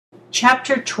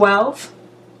Chapter 12,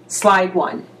 Slide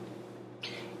 1.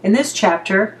 In this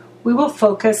chapter, we will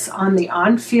focus on the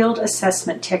on-field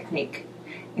assessment technique,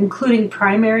 including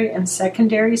primary and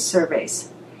secondary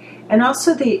surveys, and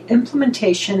also the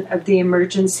implementation of the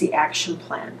emergency action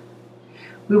plan.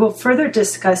 We will further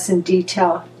discuss in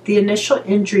detail the initial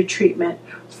injury treatment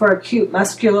for acute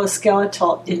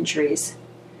musculoskeletal injuries,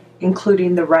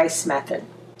 including the Rice method.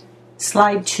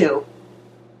 Slide 2.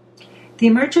 The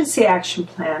emergency action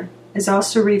plan is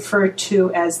also referred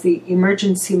to as the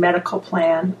emergency medical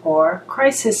plan or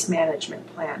crisis management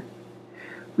plan.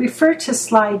 Refer to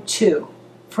Slide 2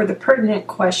 for the pertinent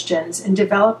questions in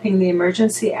developing the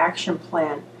emergency action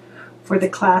plan for the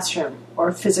classroom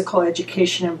or physical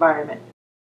education environment.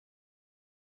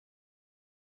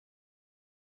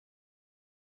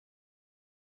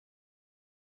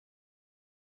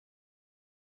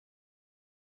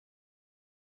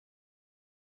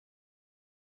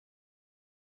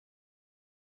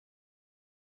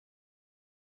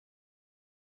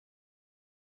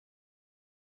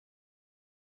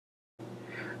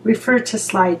 Refer to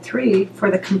Slide 3 for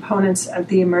the components of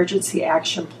the emergency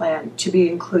action plan to be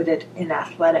included in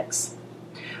athletics.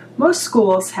 Most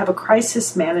schools have a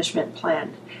crisis management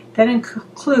plan that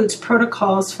includes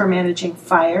protocols for managing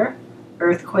fire,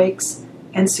 earthquakes,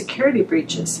 and security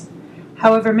breaches.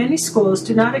 However, many schools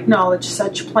do not acknowledge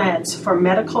such plans for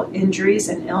medical injuries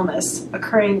and illness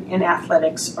occurring in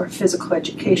athletics or physical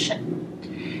education.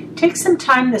 Take some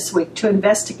time this week to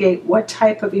investigate what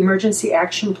type of emergency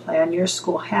action plan your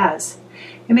school has.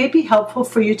 It may be helpful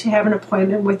for you to have an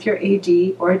appointment with your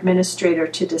AD or administrator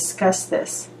to discuss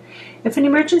this. If an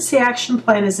emergency action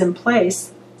plan is in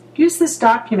place, use this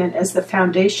document as the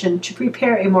foundation to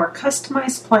prepare a more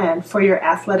customized plan for your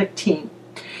athletic team.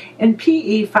 In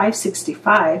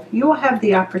PE565, you will have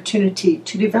the opportunity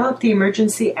to develop the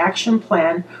emergency action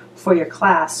plan for your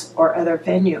class or other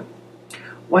venue.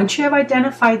 Once you have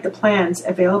identified the plans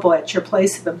available at your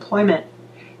place of employment,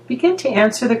 begin to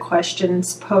answer the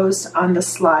questions posed on the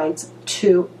slides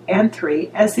 2 and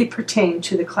 3 as they pertain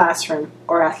to the classroom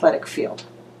or athletic field.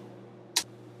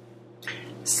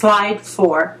 Slide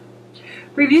 4.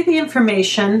 Review the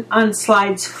information on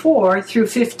slides 4 through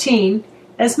 15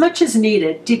 as much as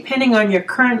needed, depending on your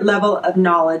current level of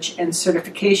knowledge and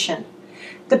certification.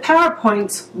 The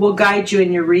PowerPoints will guide you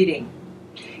in your reading.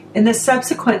 In the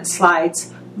subsequent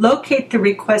slides, locate the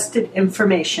requested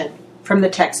information from the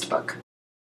textbook.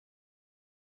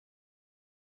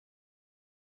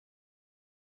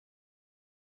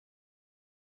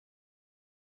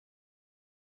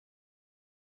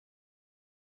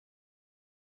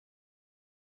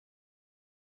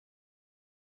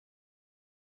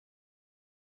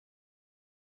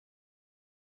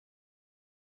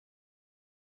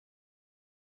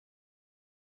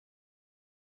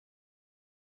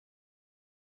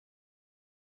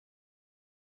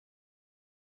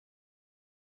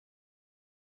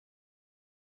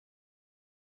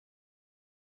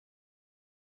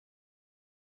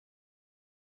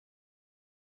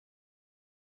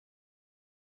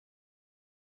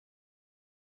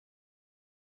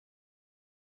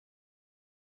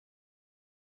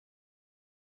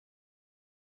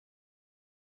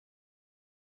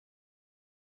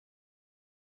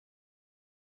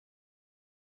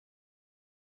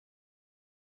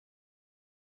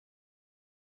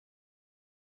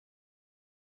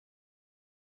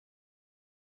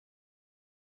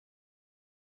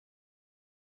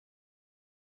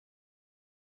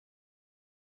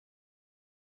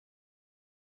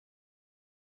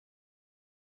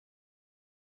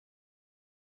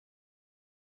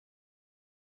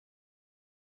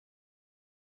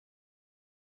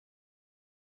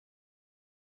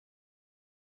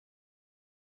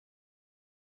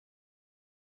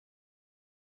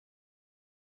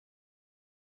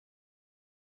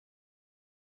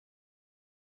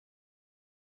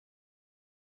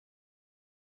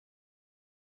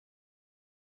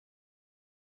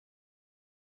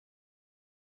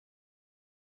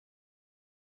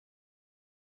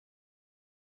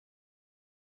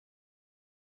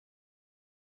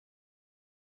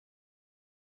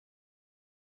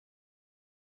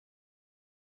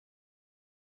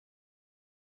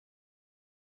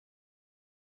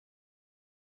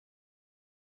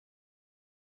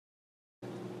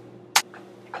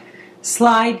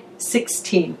 Slide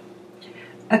 16.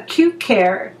 Acute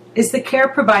care is the care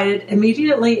provided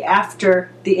immediately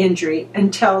after the injury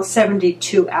until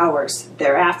 72 hours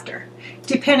thereafter,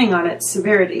 depending on its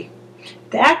severity.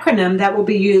 The acronym that will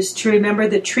be used to remember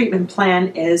the treatment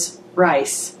plan is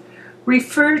RICE.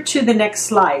 Refer to the next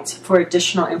slides for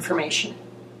additional information.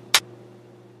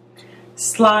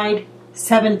 Slide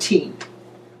 17.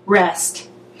 Rest.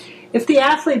 If the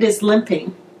athlete is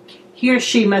limping, he or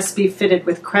she must be fitted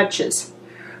with crutches.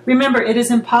 Remember, it is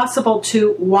impossible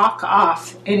to walk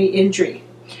off any injury.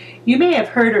 You may have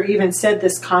heard or even said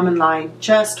this common line,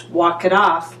 just walk it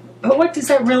off. But what does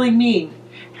that really mean?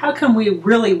 How can we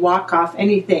really walk off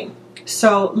anything?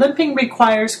 So, limping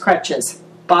requires crutches.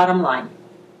 Bottom line.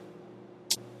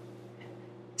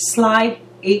 Slide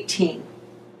 18.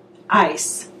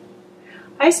 Ice.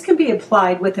 Ice can be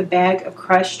applied with a bag of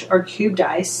crushed or cubed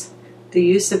ice, the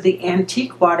use of the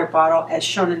antique water bottle as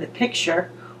shown in the picture,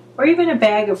 or even a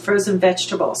bag of frozen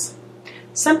vegetables.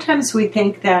 Sometimes we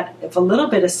think that if a little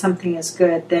bit of something is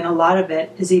good, then a lot of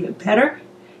it is even better.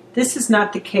 This is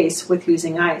not the case with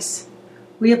using ice.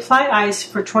 We apply ice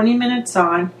for 20 minutes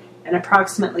on and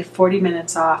approximately 40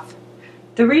 minutes off.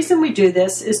 The reason we do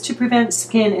this is to prevent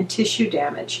skin and tissue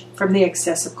damage from the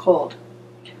excessive cold.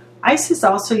 Ice is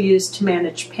also used to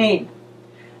manage pain.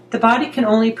 The body can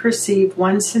only perceive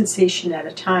one sensation at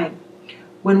a time.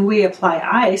 When we apply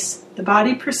ice, the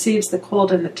body perceives the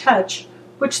cold in the touch,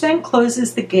 which then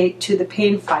closes the gate to the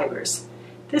pain fibers.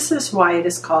 This is why it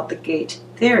is called the gate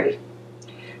theory.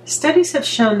 Studies have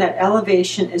shown that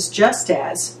elevation is just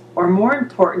as, or more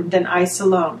important than ice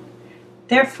alone.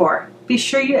 Therefore, be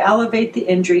sure you elevate the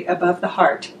injury above the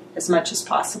heart as much as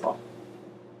possible.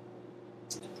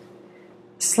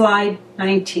 Slide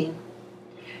 19.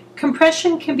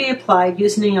 Compression can be applied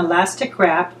using an elastic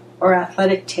wrap or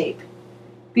athletic tape.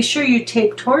 Be sure you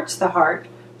tape towards the heart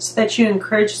so that you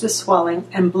encourage the swelling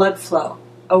and blood flow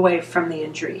away from the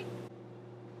injury.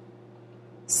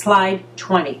 Slide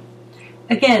 20.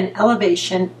 Again,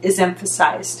 elevation is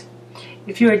emphasized.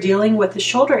 If you are dealing with a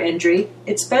shoulder injury,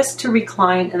 it's best to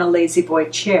recline in a lazy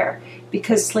boy chair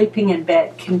because sleeping in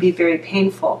bed can be very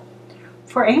painful.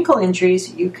 For ankle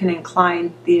injuries, you can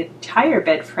incline the entire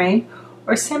bed frame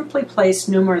or simply place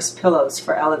numerous pillows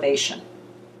for elevation.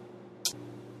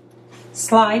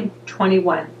 Slide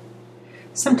 21.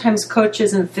 Sometimes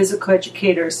coaches and physical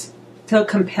educators feel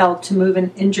compelled to move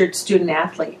an injured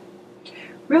student-athlete.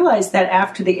 Realize that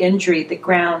after the injury, the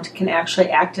ground can actually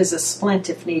act as a splint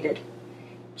if needed.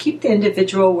 Keep the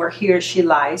individual where he or she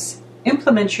lies,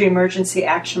 implement your emergency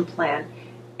action plan,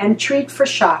 and treat for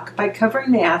shock by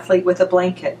covering the athlete with a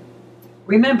blanket.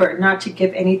 Remember not to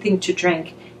give anything to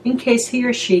drink in case he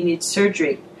or she needs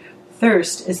surgery.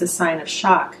 Thirst is a sign of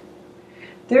shock.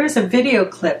 There is a video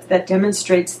clip that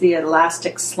demonstrates the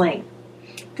elastic sling.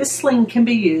 This sling can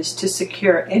be used to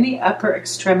secure any upper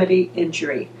extremity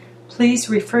injury. Please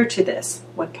refer to this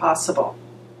when possible.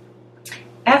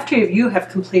 After you have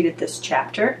completed this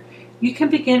chapter, you can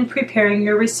begin preparing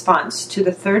your response to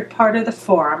the third part of the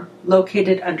forum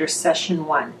located under Session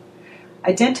 1.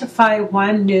 Identify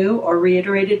one new or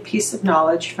reiterated piece of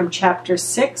knowledge from Chapters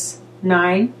 6,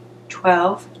 9,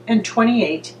 12, and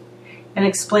 28, and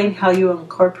explain how you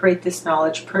incorporate this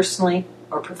knowledge personally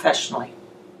or professionally.